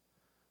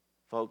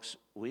 Folks,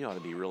 we ought to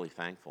be really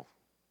thankful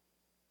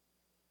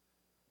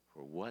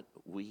for what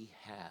we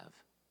have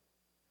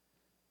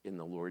in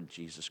the Lord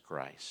Jesus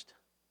Christ.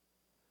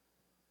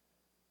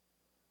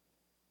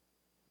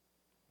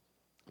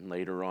 And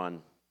later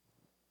on,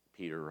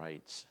 Peter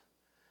writes,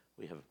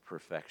 we have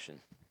perfection.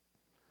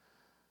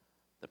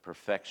 The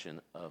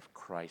perfection of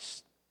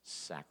Christ's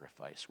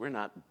sacrifice. We're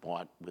not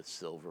bought with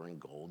silver and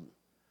gold,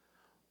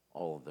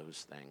 all of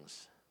those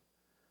things.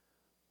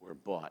 We're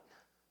bought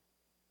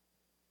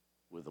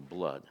with the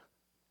blood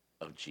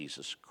of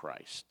Jesus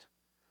Christ,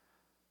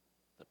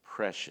 the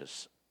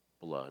precious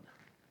blood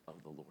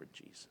of the Lord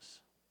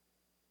Jesus.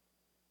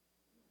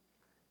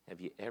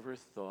 Have you ever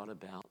thought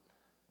about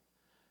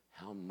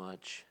how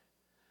much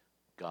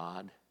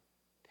God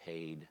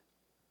paid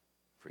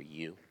for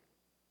you?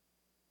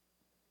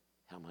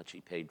 How much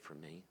he paid for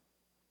me?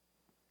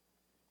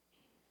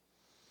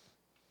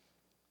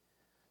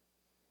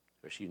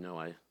 Of course, you know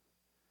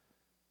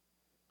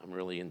I'm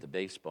really into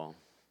baseball.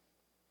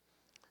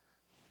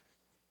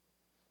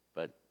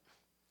 But,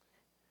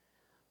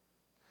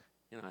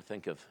 I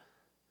think of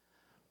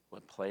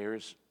what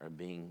players are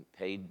being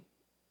paid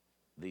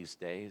these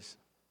days.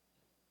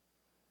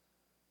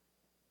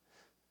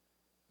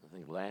 I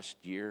think last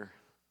year,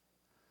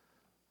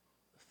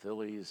 the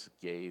Phillies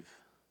gave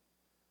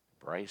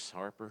Bryce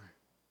Harper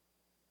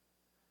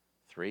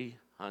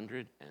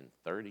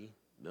 $330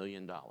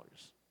 million to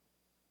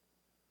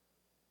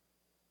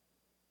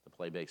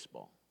play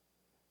baseball.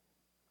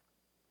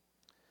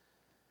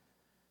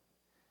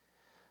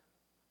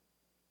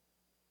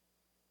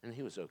 And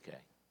he was okay.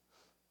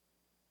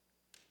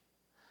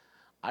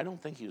 I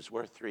don't think he was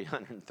worth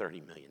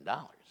 $330 million.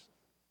 But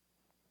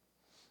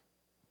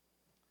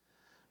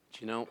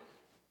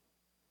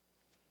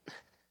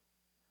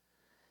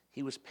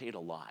he was paid a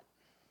lot.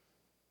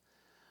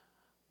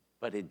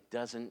 But it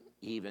doesn't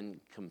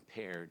even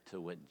compare to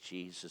what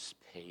Jesus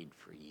paid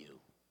for you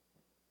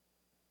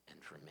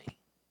and for me.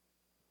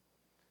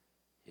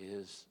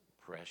 His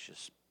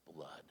precious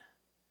blood.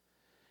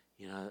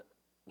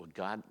 What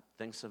God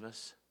thinks of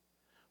us?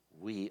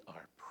 We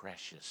are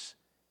precious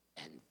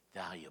and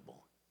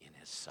valuable in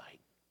his sight.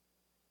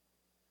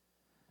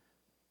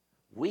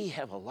 We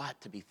have a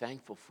lot to be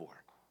thankful for.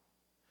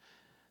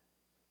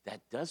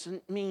 That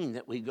doesn't mean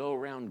that we go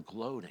around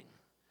gloating.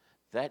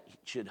 That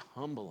should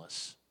humble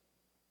us.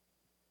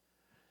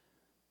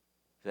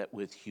 That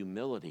with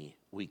humility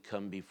we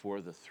come before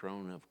the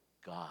throne of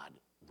God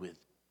with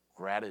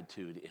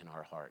gratitude in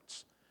our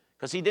hearts.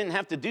 Because he didn't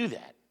have to do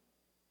that.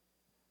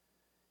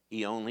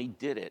 He only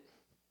did it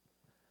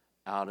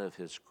out of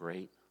his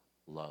great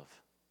love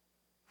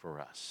for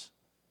us.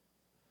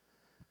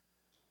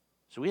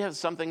 So we have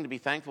something to be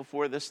thankful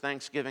for this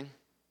Thanksgiving.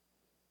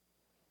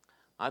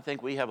 I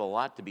think we have a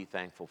lot to be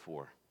thankful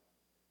for.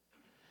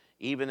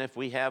 Even if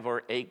we have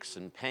our aches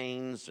and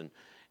pains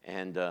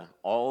and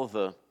all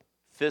the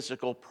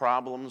physical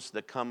problems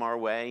that come our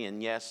way,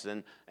 and yes,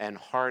 and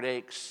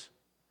heartaches,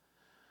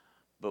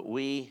 but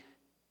we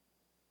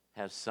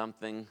have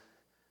something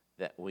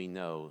that we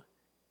know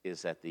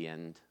is at the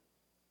end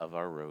of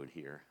our road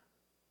here.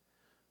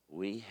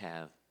 We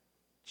have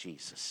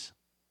Jesus.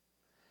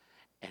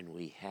 And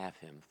we have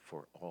him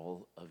for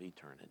all of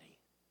eternity.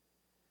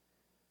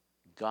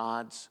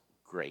 God's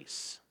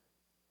grace,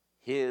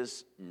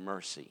 his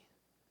mercy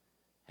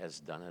has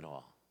done it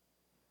all.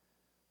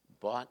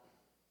 Bought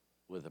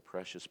with the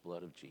precious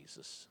blood of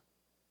Jesus,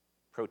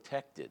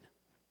 protected,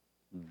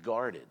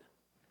 guarded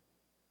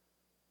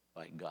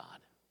by God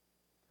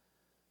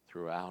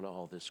throughout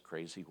all this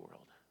crazy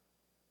world.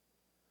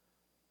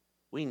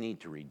 We need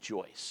to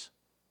rejoice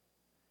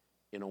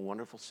in a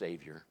wonderful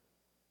Savior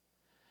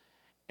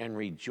and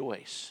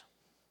rejoice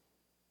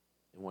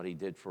in what he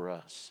did for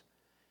us.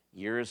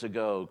 Years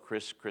ago,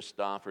 Chris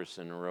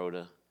Christopherson wrote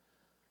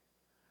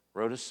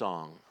a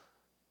song,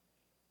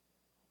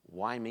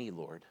 "Why Me,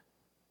 Lord?"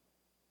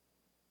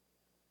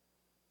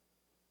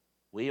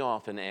 We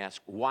often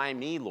ask, "Why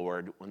me,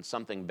 Lord?" when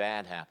something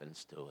bad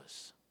happens to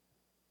us.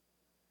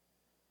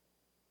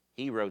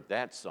 He wrote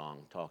that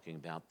song talking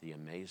about the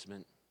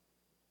amazement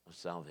of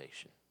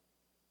salvation.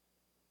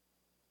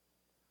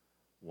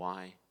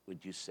 Why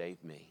would you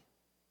save me?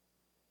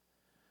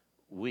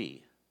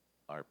 We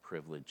are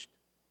privileged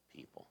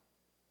people.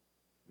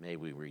 May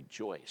we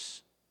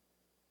rejoice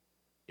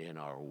in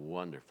our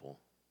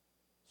wonderful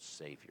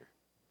Savior,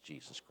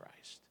 Jesus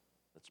Christ.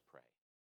 Let's pray.